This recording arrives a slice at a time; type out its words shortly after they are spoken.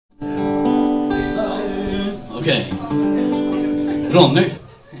Okej. Ronny.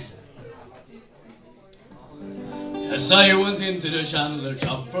 As I went into the Chandler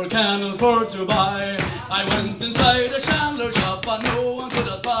shop for candles for to buy, I went inside the Chandler shop and no one could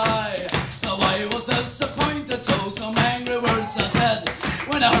spy. So I was disappointed, so some angry words I said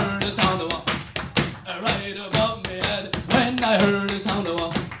when I heard the sound of a right above me head. When I heard the sound of a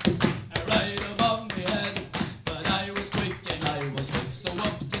right above me head. But I was quick and I was quick, so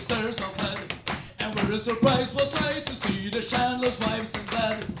up the stairs I fled. And where a surprise was I to see the Chandlers Wife in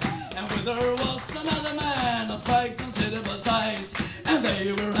bed. And with her was another man of quite considerable size. And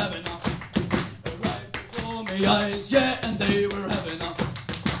they were having a right before me eyes. Yeah, and they were having a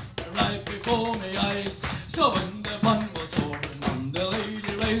right before me eyes. So when the fun was over, and the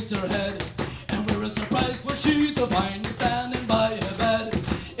lady raised her head. And we're surprised was she to find me standing by her bed.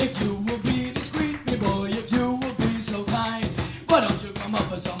 If you will be discreet, me boy, if you will be so kind, why don't you come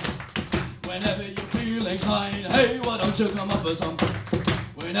up with some whenever you feel inclined? Hey, why don't you come up with some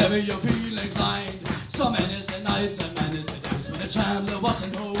whenever you feel inclined? So many nights and many days when the Chandler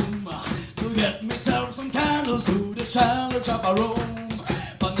wasn't home, to get myself some candles to the Chandler shop I roam.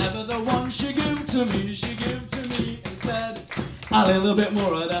 But never the one she give to me instead a little bit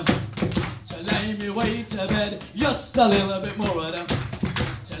more of them to lay me way to bed. Just a little bit more of them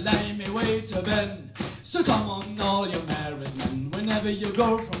to lay me way to bed. So come on all you married men, whenever you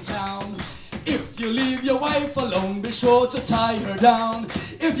go from town, if you leave your wife alone, be sure to tie her down.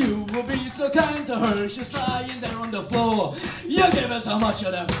 If you will be so kind to her, she's lying there on the floor. You give her so much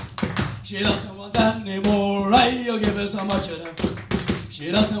of them, she doesn't want any more. Hey, you give her so much of them, she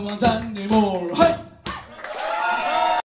doesn't want any more. Hey!